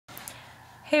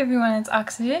Hey everyone, it's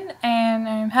Oxygen, and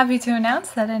I'm happy to announce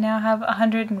that I now have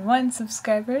 101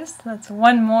 subscribers. That's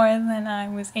one more than I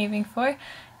was aiming for,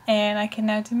 and I can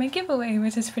now do my giveaway,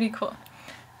 which is pretty cool.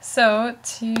 So,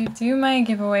 to do my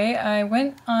giveaway, I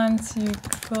went on to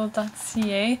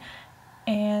google.ca,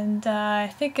 and I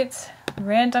think it's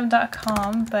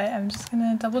random.com, but I'm just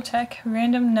gonna double check,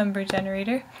 random number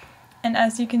generator. And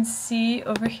as you can see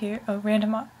over here,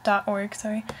 random.org,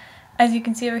 sorry. As you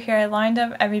can see over here, I lined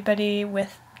up everybody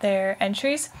with their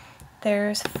entries.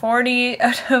 There's 40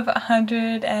 out of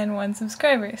 101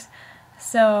 subscribers.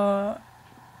 So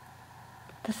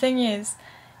the thing is,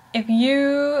 if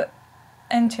you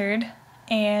entered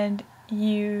and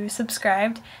you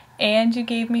subscribed and you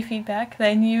gave me feedback,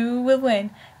 then you will win.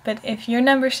 But if your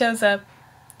number shows up,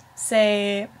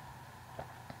 say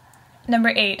number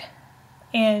 8,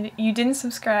 and you didn't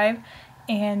subscribe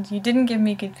and you didn't give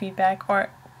me good feedback, or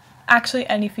actually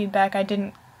any feedback, I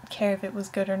didn't care if it was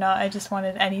good or not, I just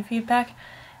wanted any feedback,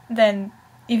 then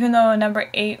even though number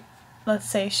 8, let's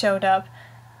say, showed up,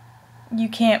 you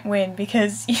can't win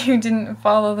because you didn't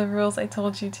follow the rules I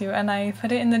told you to, and I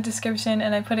put it in the description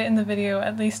and I put it in the video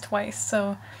at least twice.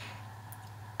 So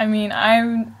I mean,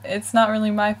 it's not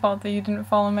really my fault that you didn't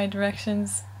follow my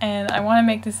directions, and I want to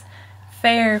make this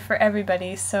fair for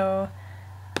everybody. So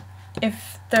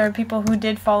if there are people who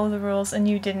did follow the rules and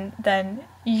you didn't, then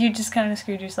you just kind of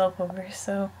screwed yourself over.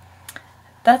 So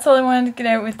that's all I wanted to get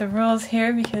out with the rules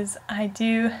here, because it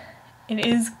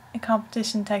is a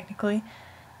competition technically.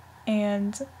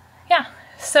 And yeah,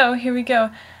 so here we go.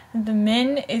 The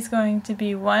min is going to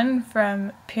be 1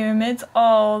 from pyramids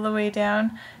all the way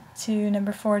down to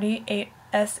number 48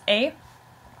 SA.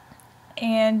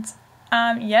 And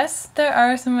yes, there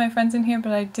are some of my friends in here,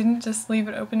 but I didn't just leave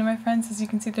it open to my friends. As you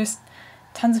can see, there's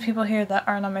tons of people here that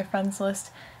aren't on my friends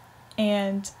list.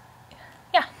 And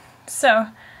yeah, so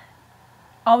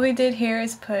all we did here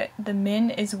is put the min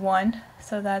is 1,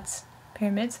 so that's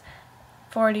pyramids.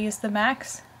 40 is the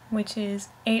max, which is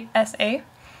 8 SA.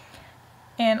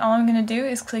 And all I'm going to do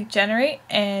is click generate,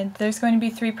 and there's going to be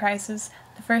 3 prizes.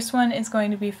 The first one is going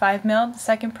to be 5 mil, the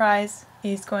second prize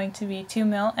is going to be 2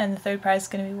 mil, and the third prize is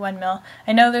going to be 1 mil.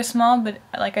 I know they're small, but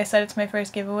like I said, it's my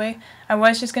first giveaway. I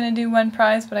was just going to do 1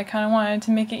 prize, but I kind of wanted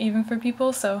to make it even for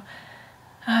people, so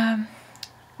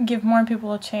give more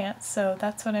people a chance. So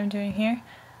that's what I'm doing here,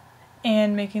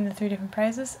 and making the 3 different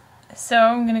prizes. So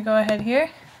I'm going to go ahead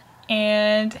here,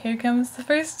 and here comes the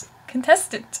first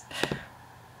contestant.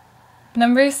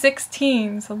 Number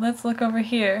 16, so let's look over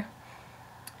here.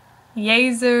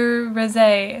 Yezer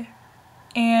Reze.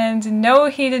 And no,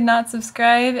 he did not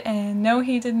subscribe, and no,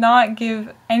 he did not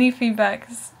give any feedback.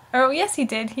 Oh, yes he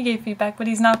did, he gave feedback, but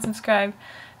he's not subscribed.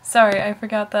 Sorry, I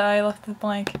forgot that I left it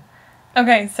blank.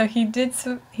 Okay, so he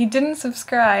didn't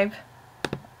subscribe,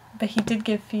 but he did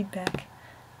give feedback.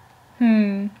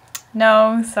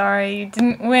 No, sorry, you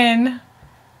didn't win.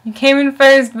 You came in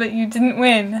first, but you didn't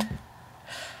win.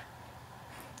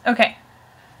 Okay,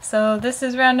 so this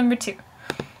is round number 2.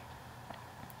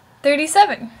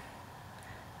 37.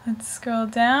 Let's scroll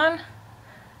down.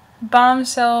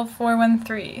 Bombshell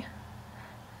 413.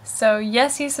 So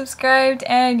yes, he subscribed,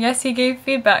 and yes, he gave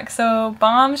feedback. So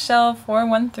Bombshell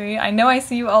 413, I know I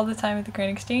see you all the time at the Grain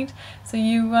Exchange, so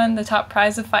you won the top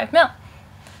prize of 5 mil.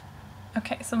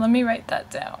 Okay, so let me write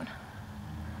that down.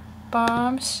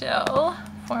 Bombshell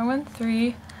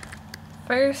 413,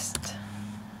 first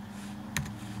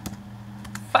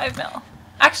 5 mil.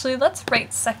 Actually, let's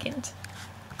write second.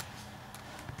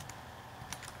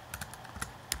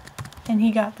 And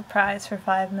he got the prize for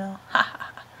 5 mil. Ha ha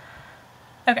ha.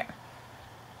 Okay.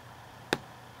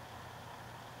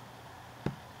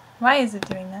 Why is it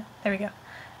doing that? There we go.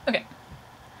 Okay.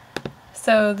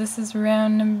 So this is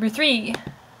round number 3.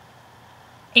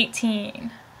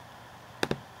 18.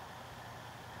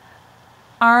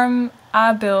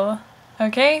 Abil.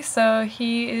 Okay, so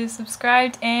he is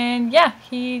subscribed, and yeah,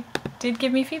 he did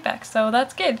give me feedback, so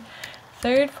that's good.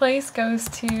 Third place goes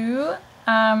to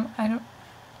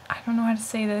I don't know how to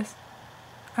say this.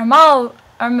 Armabil,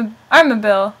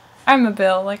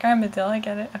 like armadillo, I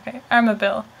get it. Okay,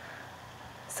 Armabil.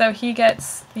 So he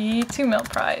gets the 2 mil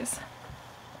prize.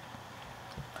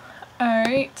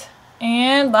 Alright,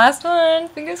 and last one,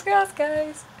 fingers crossed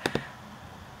guys.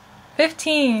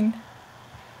 15.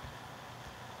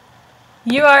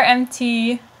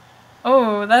 URMT.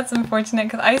 Oh, that's unfortunate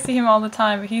because I see him all the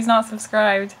time, but he's not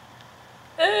subscribed.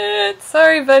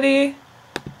 Sorry buddy.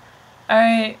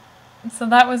 Alright, so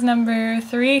that was number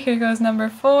 3, here goes number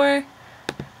 4.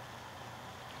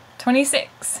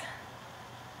 26.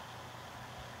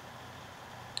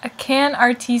 A can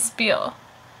RT Spiel.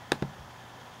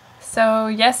 So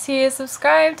yes, he is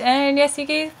subscribed, and yes, he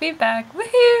gave feedback.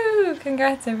 Woohoo!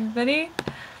 Congrats, everybody.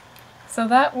 So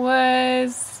that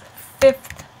was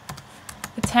 5th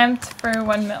attempt for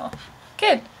 1 mil.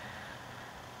 Good.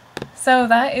 So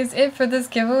that is it for this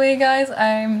giveaway, guys.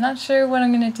 I'm not sure what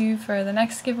I'm going to do for the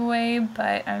next giveaway,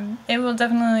 but it will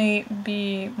definitely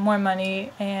be more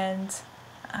money, and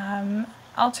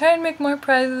I'll try and make more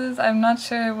prizes. I'm not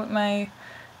sure what my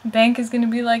bank is going to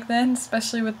be like then,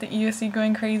 especially with the EOC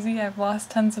going crazy. I've lost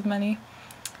tons of money.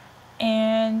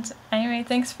 And anyway,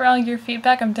 thanks for all your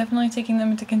feedback. I'm definitely taking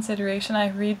them into consideration. I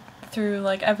read through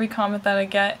like every comment that I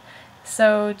get.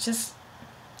 So just,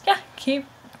 yeah, keep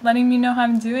letting me know how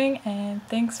I'm doing, and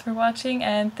thanks for watching,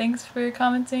 and thanks for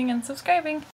commenting and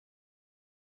subscribing.